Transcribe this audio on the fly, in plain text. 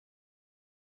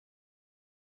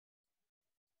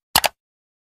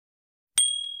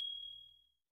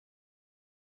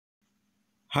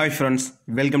Hi friends,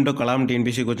 welcome to Kalam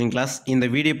TNPC coaching class. இந்த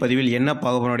video பதிவில் என்ன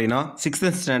பார்க்க போறோம் அப்படினா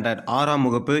 6th standard 6ஆம்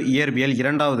வகுப்பு இயற்பியல்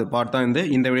இரண்டாவது பார்ட் தான்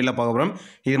இந்த வீடியோல பார்க்க போறோம்.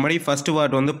 இது மாதிரி ஃபர்ஸ்ட்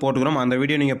பார்ட் போட்டுறோம். அந்த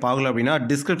வீடியோ நீங்க பார்க்கல அப்படினா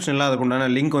டிஸ்கிரிப்ஷன்ல அதுக்கு உண்டான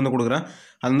லிங்க் கொடுக்குறேன்.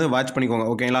 அது வாட்ச் பண்ணிக்கோங்க.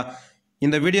 ஓகேங்களா?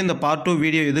 இந்த வீடியோ இந்த பார்ட் 2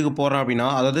 வீடியோ எதுக்கு போறேன் அப்படினா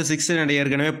அதாவது 6th standard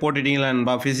ஏற்கனவே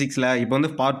போட்டுட்டீங்களா பிசிக்ஸ்ல இப்போ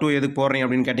பார்ட் 2 எதுக்கு போறீங்க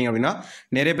அப்படினு கேட்டிங்க அப்படினா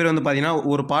நிறைய பேர் பாத்தீங்கன்னா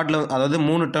ஒரு பார்ட்ல அதாவது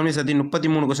 3 டேர்ம்ல சேர்த்து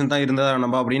 33 क्वेश्चन தான் இருந்ததா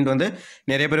நம்ம அப்படினு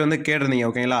நிறைய பேர் கேட்டிருந்தீங்க.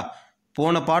 ஓகேங்களா?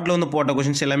 போன பார்ட்ல போட்ட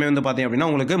क्वेश्चंस எல்லாமே பாத்தீங்க அப்படினா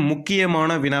உங்களுக்கு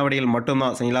முக்கியமான வினாவிடைகள் மட்டும்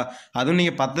தான். சரிங்களா? அதுவும்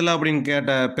நீங்க 10ல அப்படினு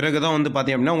கேட்ட பிறகு தான்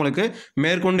பாத்தீங்க அப்படினா உங்களுக்கு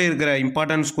மேற்கொண்டு இருக்கிற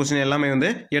இம்பார்ட்டன்ஸ் क्वेश्चन எல்லாமே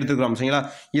எடுத்துக்கிறோம். சரிங்களா?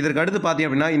 இதற்கு அடுத்து பாத்தீங்க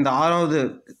அப்படினா இந்த 6வது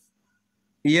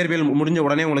இயற்பியல் முடிஞ்ச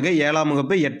உடனே உங்களுக்கு 7ஆம்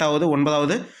வகுப்பு 8வது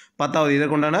 9வது 10வது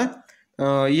இதற்குண்டான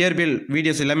இயற்பியல்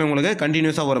வீடியோஸ் எல்லாமே உங்களுக்கு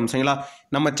கண்டினியூஸா வரும். சரிங்களா?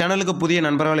 நம்ம சேனலுக்கு புதிய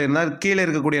நண்பர்கள் இருந்தால் கீழே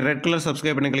இருக்கக்கூடிய ரெட் கலர்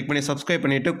சப்ஸ்கிரைப் பண்ணி கிளிக் பண்ணி சப்ஸ்கிரைப்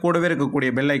பண்ணிட்டு கூடவே இருக்கக்கூடிய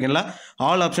பெல் ஐக்கன்ல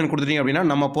ஆல் ஆப்ஷன் கொடுத்துட்டீங்க அப்படின்னா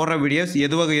நம்ம போடுற வீடியோஸ்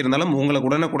எதுவாக இருந்தாலும்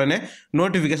உங்களுக்கு உடனே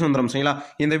நோட்டிஃபிகேஷன் வந்துடும். சரிங்களா?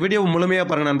 இந்த வீடியோ முழுமையாக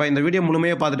பாருங்க நண்பா. இந்த வீடியோ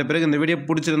முழுமையாக பார்த்துட்ட பிறகு இந்த வீடியோ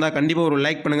பிடிச்சிருந்தா கண்டிப்பாக ஒரு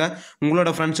லைக் பண்ணுங்க.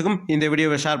 உங்களோட ஃப்ரெண்ட்ஸுக்கும் இந்த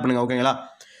வீடியோவை ஷேர் பண்ணுங்க. ஓகேங்களா?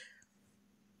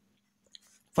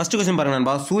 ஃபர்ஸ்ட் क्वेश्चन பாருங்க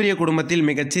நண்பா. சூரிய குடும்பத்தில்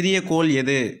மிகச்சிறிய கோள்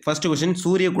எது? ஃபர்ஸ்ட் क्वेश्चन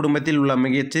சூரிய குடும்பத்தில் உள்ள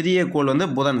மிகச்சிறிய கோள்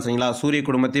புதன். சரிங்களா? சூரிய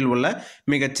குடும்பத்தில் உள்ள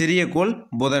மிகச்சிறிய கோள்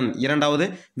புதன். இரண்டாவது,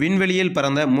 விண்வெளியில்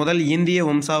பறந்த முதல் இந்திய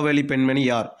வம்சாவளி பெண்மணி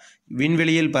யார்?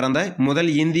 விண்வெளியில் பறந்த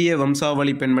முதல் இந்திய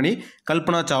வம்சாவளி பெண்மணி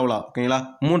கல்பனா சாவ்லா. ஓகேங்களா?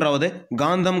 மூன்றாவது,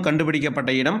 காந்தம்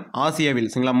கண்டுபிடிக்கப்பட்ட இடம்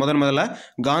ஆசியாவில். சரிங்களா? முதல்ல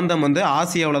காந்தம்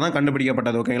ஆசியாவில் தான்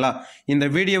கண்டுபிடிக்கப்பட்டது. ஓகேங்களா? இந்த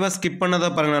வீடியோவை ஸ்கிப்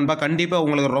பண்ணதை பாருங்க நண்பா. கண்டிப்பாக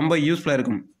உங்களுக்கு ரொம்ப யூஸ்ஃபுல்லாக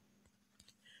இருக்கும்.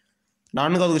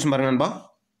 4வது क्वेश्चन பாருங்க நண்பா.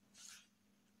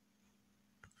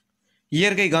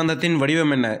 இயற்கை காந்தத்தின்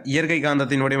வடிவம் என்ன? இயற்கை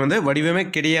காந்தத்தின் வடிவம் வடிவமே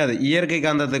கிடையாது. இயற்கை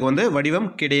காந்தத்துக்கு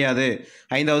வடிவம் கிடையாது.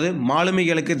 5வது,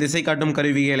 மாலுமிகளுக்கு திசை காட்டும்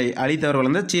கருவிகளை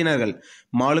அளித்தவர்கள் சீனர்கள்.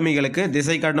 மாலுமிகளுக்கு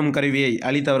திசை காட்டும் கருவியை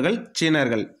அளித்தவர்கள்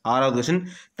சீனர்கள். 6வது क्वेश्चन,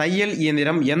 தையல்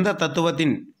இயந்திரம் எந்த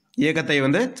தத்துவத்தின் இயக்கத்தை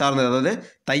சார்ந்தது? அதாவது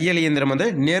தையல் இயந்திரம்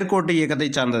நேர்கோட்டு இயக்கத்தை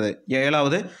சார்ந்தது.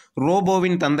 7வது,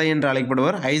 ரோபோவின் தந்தை என்று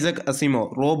அழைக்கப்படுபவர் ஐசக் அசிமோ.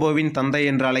 ரோபோவின் தந்தை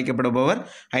என்று அழைக்கப்படுபவர்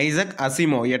ஐசக்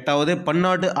அசிமோ. 8வது,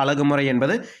 பன்னாட்டு அலகுமுறை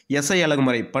என்பது எஸ்ஐ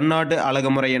அலகுமுறை. பன்னாட்டு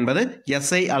அலகுமுறை என்பது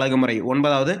எஸ்ஐ அலகுமுறை.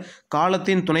 9வது,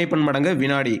 காலத்தின் துணை பன்மடங்கு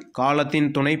வினாடி.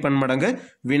 காலத்தின் துணை பன்மடங்கு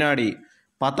வினாடி.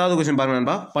 10வது क्वेश्चन பாருங்க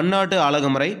நண்பா. பன்னாட்டு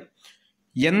அலகுமுறை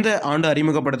எந்த ஆண்டு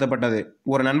அறிமுகப்படுத்தப்பட்டது?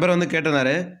 ஒரு நண்பர்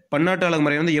கேட்டிருந்தாரு பன்னாட்டு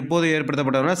அலகுமுறை எப்போது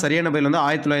ஏற்படுத்தப்பட்டதுன்னா சரியான பதில்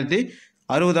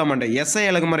 1960ஆம் ஆண்டு. எஸ்ஐ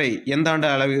அலகுமுறை எந்த ஆண்டு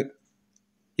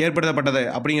ஏற்படுத்தப்பட்டது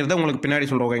அப்படிங்கிறத உங்களுக்கு பின்னாடி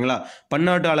சொல்கிறோம். ஓகேங்களா?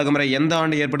 பன்னாட்டு அலகுமுறை எந்த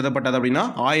ஆண்டு ஏற்படுத்தப்பட்டது அப்படின்னா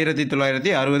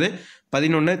 1960.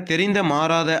 11, தெரிந்த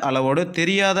மாறாத அளவோடு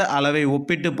தெரியாத அளவை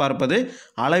ஒப்பிட்டு பார்ப்பது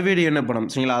அளவீடு எனப்படும்.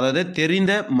 சரிங்களா? அதாவது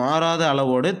தெரிந்த மாறாத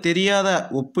அளவோடு தெரியாத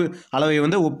அளவை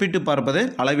ஒப்பிட்டு பார்ப்பது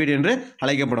அளவீடு என்று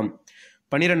அழைக்கப்படும்.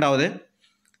 12வது,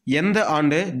 எந்த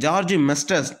ஆண்டு ஜார்ஜ்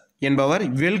மெஸ்டர்ஸ் என்பவர்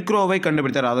வெல்க்ரோவை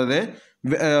கண்டுபிடித்தார்? அதாவது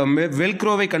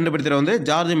வெல்க்ரோவை கண்டுபிடித்தவர்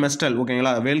ஜார்ஜ் மெஸ்டல்.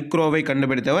 ஓகேங்களா? வெல்க்ரோவை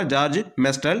கண்டுபிடித்தவர் ஜார்ஜ்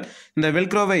மெஸ்டல். இந்த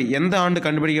வெல்க்ரோவை எந்த ஆண்டு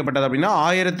கண்டுபிடிக்கப்பட்டது அப்படின்னா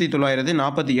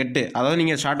 1948. அதாவது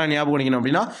நீங்கள் ஷார்ட்டாக ஞாபகம் பண்ணிக்கணும்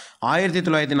அப்படின்னா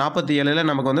 1947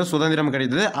 நமக்கு சுதந்திரம்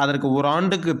கிடைத்தது. அதற்கு ஒரு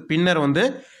ஆண்டுக்கு பின்னர்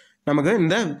நமக்கு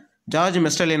இந்த ஜார்ஜ்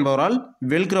மெஸ்டல் என்பவரால்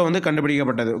வெல்க்ரோ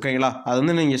கண்டுபிடிக்கப்பட்டது. ஓகேங்களா?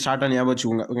 அது நீங்கள் ஷார்ட்டாக ஞாபகம்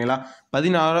வச்சுக்கோங்க. ஓகேங்களா?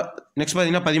 16. நெக்ஸ்ட்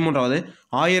பார்த்தீங்கன்னா 13வது,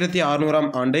 1600ஆம்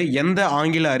ஆண்டு எந்த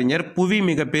ஆங்கில அறிஞர் புவி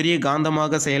மிகப்பெரிய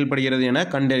காந்தமாக செயல்படுகிறது என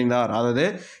கண்டறிந்தார்? அதாவது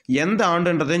எந்த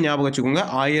ஆண்டுன்றதை ஞாபகம் வச்சுக்கோங்க.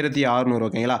 1600.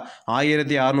 ஓகேங்களா?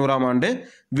 1600ஆம் ஆண்டு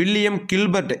வில்லியம்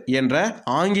கில்பர்ட் என்ற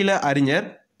ஆங்கில அறிஞர்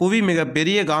புவி மிக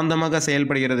பெரிய காந்தமாக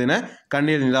செயல்படுகிறது என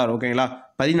கண்டறிந்தார். ஓகேங்களா?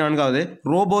 14வது,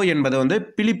 ரோபோ என்பது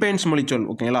பிலிப்பைன்ஸ் மொழிச்சொல்.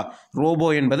 ஓகேங்களா? ரோபோ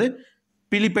என்பது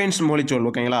பிலிப்பைன்ஸ் மொழிச்சொல்.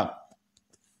 ஓகேங்களா?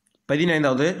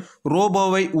 15வது,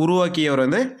 ரோபோவை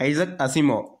உருவாக்கியவர் ஐசக்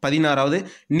அசிமோ. 16வது,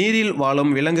 நீரில்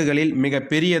வாழும் விலங்குகளில் மிக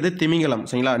பெரியது திமிங்கலம்.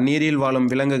 சரிங்களா? நீரில் வாழும்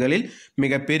விலங்குகளில்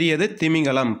மிக பெரியது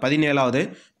திமிங்கலம். 17வது,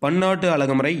 பன்னாட்டு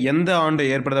அலகுமுறை எந்த ஆண்டு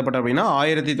ஏற்படுத்தப்பட்ட அப்படின்னா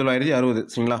 1960.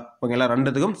 சரிங்களா? ஓகேங்களா?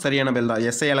 ரெண்டுத்துக்கும் சரியான பதில் தான்.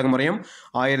 எஸ்ஐ அலகுமுறையும்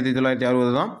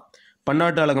 1960 தான்.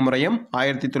 பன்னாட்டு அலகுமுறையும்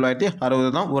 1960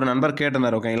 தான். ஒரு நண்பர்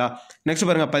கேட்டிருந்தார். ஓகேங்களா? நெக்ஸ்ட்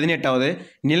பாருங்க. 18வது,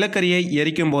 நிலக்கரியை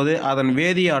எரிக்கும் போது அதன்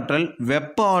வேதியாற்றல்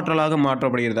வெப்ப ஆற்றலாக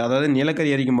மாற்றப்படுகிறது. அதாவது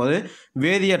நிலக்கரி எரிக்கும் போது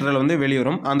வேதியாற்றல்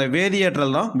வெளிவரும். அந்த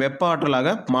வேதியாற்றல் தான் வெப்ப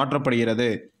ஆற்றலாக மாற்றப்படுகிறது.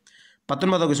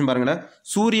 19வது क्वेश्चन பாருங்க.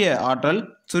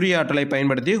 சூரிய ஆற்றலை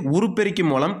பயன்படுத்தி உருப்பெருக்கி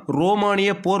மூலம்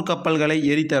ரோமானிய போர்க்கப்பல்களை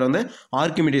எரித்தவர்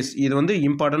ஆர்கிமிடிஸ். இது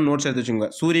இம்பார்ட்டன்ட் நோட்ஸ் எடுத்து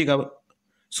வச்சுக்கோங்க.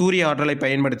 சூரிய ஆற்றலை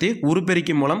பயன்படுத்தி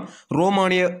உருப்பெருக்கி மூலம்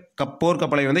ரோமானிய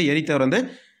போர்க்கப்பலை எரித்தவர்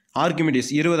ஆர்கிமிடிஸ்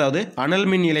 20வது அனல்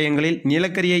மின் நிலையங்களில்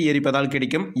நிலக்கரியை எரிப்பதால்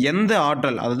கிடைக்கும் எந்த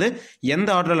ஆற்றல், அதாவது எந்த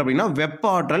ஆற்றல் அப்படின்னா வெப்ப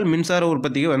ஆற்றல் மின்சார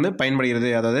உற்பத்திக்கு வந்து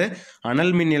பயன்படுகிறது. அதாவது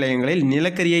அனல் மின் நிலையங்களில்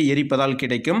நிலக்கரியை எரிப்பதால்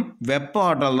கிடைக்கும் வெப்ப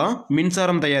ஆற்றல் தான்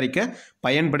மின்சாரம் தயாரிக்க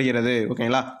பயன்படுகிறது.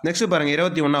 ஓகேங்களா. நெக்ஸ்ட் பாருங்க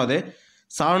 21வது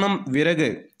சாணம் விறகு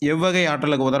எவ்வகை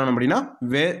ஆற்றலுக்கு உதாரணம் அப்படின்னா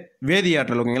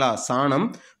வேதியாற்றல். ஓகேங்களா. சாணம்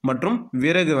மற்றும்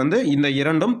விறகு வந்து இந்த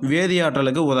இரண்டும்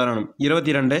வேதியாற்றலுக்கு உதாரணம்.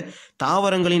 22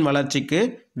 தாவரங்களின் வளர்ச்சிக்கு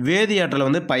வேதியாற்றல்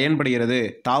வந்து பயன்படுகிறது.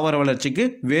 தாவர வளர்ச்சிக்கு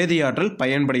வேதியாற்றல்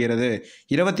பயன்படுகிறது.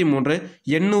 23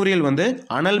 எண்ணூரில் வந்து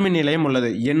அனல் மின் நிலையம்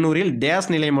உள்ளது. எண்ணூரில்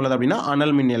டேஸ் நிலையம் உள்ளது அப்படின்னா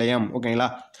அனல் மின் நிலையம். ஓகேங்களா.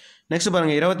 நெக்ஸ்ட்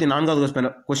பாருங்க 24வது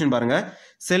கொஸ்டின் பாருங்க.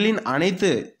 செல்லின்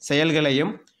அனைத்து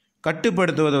செயல்களையும்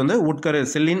கட்டுப்படுத்துவது வந்து உட்கரு.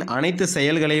 செல்லின் அனைத்து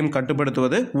செயல்களையும்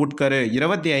கட்டுப்படுத்துவது உட்கரு.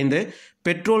 25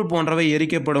 பெட்ரோல் போன்றவை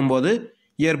எரிக்கப்படும் போது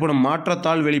ஏற்படும்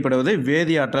மாற்றத்தால் வெளிப்படுவது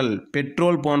வேதியாற்றல்.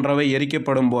 பெட்ரோல் போன்றவை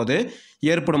எரிக்கப்படும் போது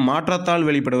ஏற்படும் மாற்றத்தால்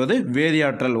வெளிப்படுவது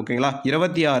வேதியாற்றல். ஓகேங்களா.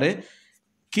 26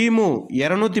 கிமு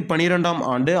 212ஆம்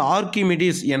ஆண்டு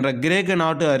ஆர்கிமிடிஸ் என்ற கிரேக்க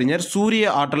நாட்டு அறிஞர்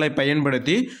சூரிய ஆற்றலை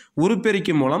பயன்படுத்தி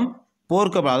உருப்பெருக்கி மூலம்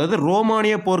போர்க்கப்பல், அதாவது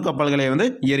ரோமானிய போர்க்கப்பல்களை வந்து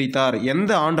எரித்தார்.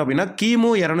 எந்த ஆண்டு அப்படின்னா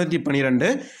கிமு 212.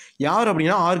 யார்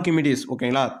அப்படின்னா ஆர்கிமிடிஸ்.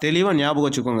 ஓகேங்களா. தெளிவாக ஞாபகம்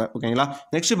வச்சுக்கோங்க. ஓகேங்களா.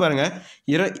 நெக்ஸ்ட் பாருங்க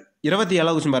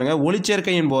 27வது கொஸ்டின் பாருங்க.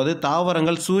 ஒளிச்சேர்க்கையின் போது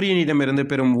தாவரங்கள் சூரியனிடமிருந்து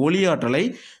பெறும் ஒளி ஆற்றலை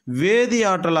வேதி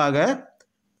ஆற்றலாக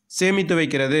சேமித்து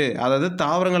வைக்கிறது. அதாவது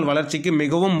தாவரங்கள் வளர்ச்சிக்கு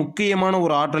மிகவும் முக்கியமான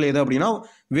ஒரு ஆற்றல் எது அப்படின்னா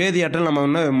வேதியாற்றல். நம்ம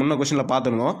முன்ன கொஸ்டினில்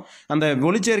பார்த்துருந்தோம். அந்த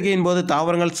ஒளிச்சேர்க்கையின் போது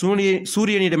தாவரங்கள்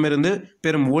சூரியனிடமிருந்து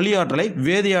பெறும் ஒளி ஆற்றலை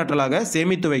வேதியாற்றலாக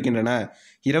சேமித்து வைக்கின்றன.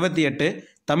 28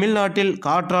 தமிழ்நாட்டில்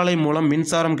காற்றாலை மூலம்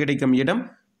மின்சாரம் கிடைக்கும் இடம்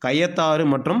கயத்தாறு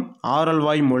மற்றும்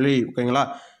ஆரல்வாய் மொழி. ஓகேங்களா.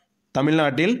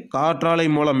 தமிழ்நாட்டில் காற்றாலை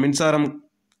மூலம் மின்சாரம்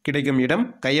கிடைக்கும் இடம்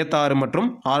கயத்தாறு மற்றும்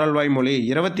ஆரல்வாய் மொழி.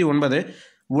 29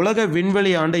 உலக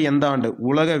விண்வெளி ஆண்டு எந்த ஆண்டு?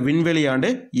 உலக விண்வெளி ஆண்டு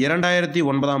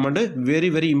 2009ஆம் ஆண்டு. Very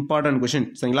very important question.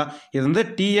 சரிங்களா. இது வந்து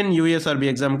TNUSRB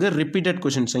எக்ஸாமுக்கு ரிப்பீட்டட்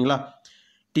கொஷின். சரிங்களா.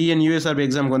 TNUSRB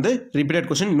எக்ஸாமுக்கு வந்து ரிப்பீட்டட்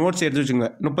கொஷின். நோட்ஸ் எடுத்து வச்சுங்க.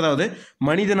 30வது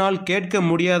மனிதனால் கேட்க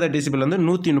முடியாத டெசிபிள் வந்து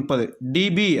 130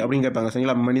 dB அப்படின்னு கேட்பாங்க.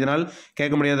 சரிங்களா. மனிதனால்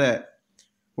கேட்க முடியாத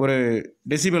ஒரு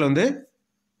டெசிபிள் வந்து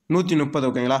 130.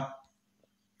 ஓகேங்களா.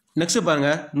 நெக்ஸ்ட்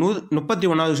பாருங்க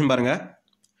 31வது கொஷின் பாருங்க.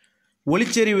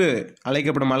 ஒளிச்செறிவு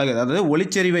அழைக்கப்படும் அலகு, அதாவது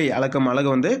ஒளிச்செறிவை அளக்கும் அலகு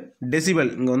வந்து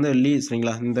டெசிபல். இங்கே வந்து லீ.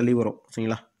 சரிங்களா. இந்த லீ வரும்.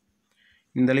 சரிங்களா.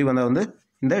 இந்த லீ வந்தால் வந்து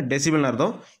இந்த டெசிபல்னு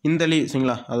அர்த்தம். இந்த லீ.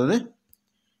 சரிங்களா. அதாவது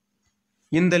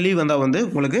இந்த லீ வந்தால் வந்து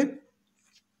உங்களுக்கு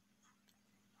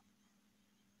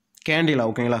கேண்டிலா.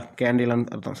 ஓகேங்களா. கேண்டிலான்னு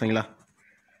அர்த்தம். சரிங்களா.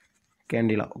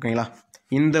 கேண்டிலா. ஓகேங்களா.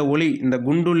 இந்த ஒளி, இந்த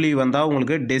குண்டுள்ளி வந்தால்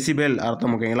உங்களுக்கு டெசிபல்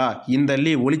அர்த்தம். ஓகேங்களா. இந்த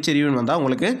லீ ஒளிச்செறிவுன்னு வந்தால்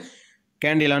உங்களுக்கு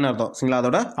கேண்டிலான்னு அர்த்தம். சரிங்களா.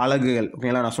 அதோட அலகுகள்.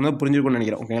 ஓகேங்களா. நான் சொன்னது புரிஞ்சுக்கணும்னு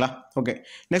நினைக்கிறேன். ஓகேங்களா. ஓகே.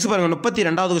 நெக்ஸ்ட் பாருங்க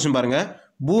 32வது கொஸ்டின் பாருங்க.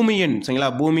 பூமியின், சரிங்களா,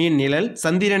 பூமியின் நிழல்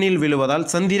சந்திரனில் விழுவதால்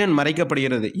சந்திரன்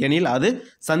மறைக்கப்படுகிறது எனில் அது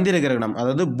சந்திர கிரகணம்.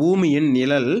 அதாவது பூமியின்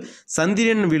நிழல்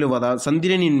சந்திரன் விழுவதால்,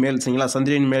 சந்திரனின் மேல், சரிங்களா,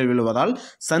 சந்திரனின் மேல் விழுவதால்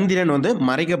சந்திரன் வந்து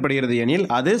மறைக்கப்படுகிறது எனில்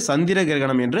அது சந்திர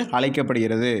கிரகணம் என்று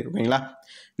அழைக்கப்படுகிறது. ஓகேங்களா.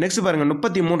 நெக்ஸ்ட் பாருங்க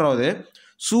 33வது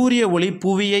சூரிய ஒளி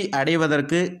புவியை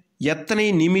அடைவதற்கு எத்தனை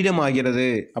நிமிடம் ஆகிறது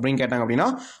அப்படின்னு கேட்டாங்க அப்படின்னா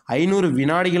 500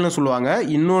 வினாடிகள்னு சொல்லுவாங்க.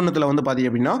 இன்னொன்றுத்தில் வந்து பார்த்தீங்க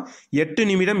அப்படின்னா 8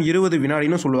 நிமிடம் 20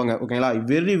 வினாடின்னு சொல்லுவாங்க. ஓகேங்களா.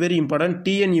 Very very important.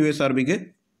 TNUSRBக்கு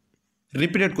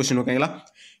repeated question. ஓகேங்களா.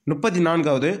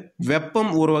 34வது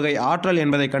வெப்பம் ஒரு வகை ஆற்றல்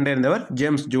என்பதை கண்டறிந்தவர்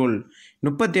ஜேம்ஸ் ஜூல்.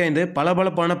 35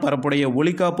 பளபளப்பான பரப்புடைய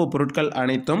ஒளிக்காப்பு பொருட்கள்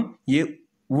அனைத்தும்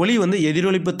ஒளி வந்து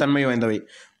எதிரொலிப்பு தன்மை வாய்ந்தவை.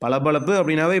 பளபளப்பு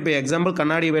அப்படின்னாவே இப்போ எக்ஸாம்பிள்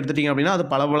கண்ணாடியை எடுத்துட்டிங்க அப்படின்னா அது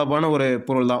பளபளப்பான ஒரு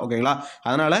பொருள் தான். ஓகேங்களா.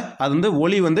 அதனால் அது வந்து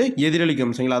ஒளி வந்து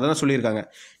எதிரொலிக்கும். சரிங்களா. அதான் சொல்லியிருக்காங்க.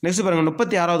 நெக்ஸ்ட் பாருங்கள்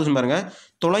 36வது பாருங்கள்.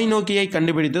 தொலைநோக்கியை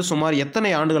கண்டுபிடித்து சுமார் எத்தனை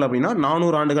ஆண்டுகள் அப்படின்னா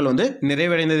 400 ஆண்டுகள் வந்து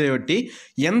நிறைவடைந்ததை ஒட்டி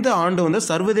எந்த ஆண்டு வந்து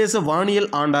சர்வதேச வானியல்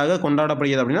ஆண்டாக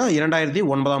கொண்டாடப்படுகிறது அப்படின்னா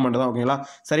 2009ஆம் ஆண்டு தான். ஓகேங்களா.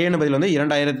 சரியான பதில் வந்து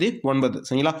 2009.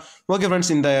 சரிங்களா. ஓகே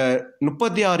ஃப்ரெண்ட்ஸ், இந்த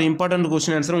 36 இம்பார்ட்டன்ட்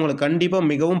கொஸ்டின் ஆன்சர் உங்களுக்கு கண்டிப்பாக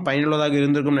மிகவும் பயனுள்ளதாக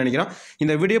இருந்திருக்கும்னு நினைக்கிறேன்.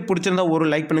 இந்த வீடியோ பிடிச்சிருந்தா ஒரு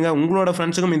லைக் பண்ணுங்கள். உங்களோட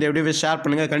ஃப்ரெண்ட்ஸுக்கும் இந்த வீடியோவை ஷேர்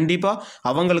பண்ணுங்கள். கண்டிப்பாக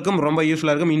அவங்களுக்கும் ரொம்ப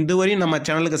யூஸ்ஃபுல்லாக இருக்கும். இதுவரையும் நம்ம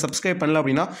சேனலுக்கு சப்ஸ்கிரைப் பண்ணல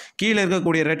அப்படின்னா கீழே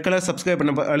இருக்கக்கூடிய ரெட் கலர் சப்ஸ்கிரைப்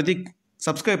பண்ண அழுத்தி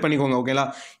சப்ஸ்கிரைப் பண்ணிக்கோங்க. ஓகேங்களா.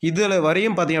 இதில்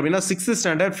வரையும் பார்த்தீங்க அப்படின்னா 6th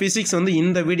ஸ்டாண்டர்ட் ஃபிசிக்ஸ் வந்து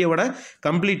இந்த வீடியோவோட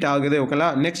கம்ப்ளீட் ஆகுது. ஓகேங்களா.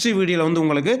 நெக்ஸ்ட் வீடியோவில் வந்து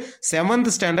உங்களுக்கு 7th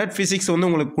ஸ்டாண்டர்ட் ஃபிசிக்ஸ் வந்து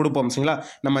உங்களுக்கு கொடுப்போம். சரிங்களா.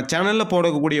 நம்ம சேனலில்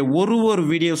போடக்கூடிய ஒரு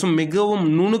வீடியோஸும் மிகவும்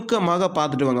நுணுக்கமாக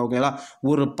பார்த்துட்டு வாங்க. ஓகேங்களா.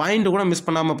 ஒரு பாயிண்ட் கூட மிஸ்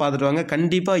பண்ணாமல் பார்த்துட்டு வாங்க.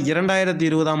 கண்டிப்பாக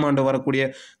 2020ஆம் ஆண்டு வரக்கூடிய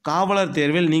காவலர்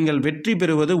தேர்வில் நீங்கள் வெற்றி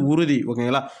பெறுவது உறுதி.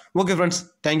 ஓகேங்களா. Okay friends,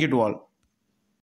 thank you to all.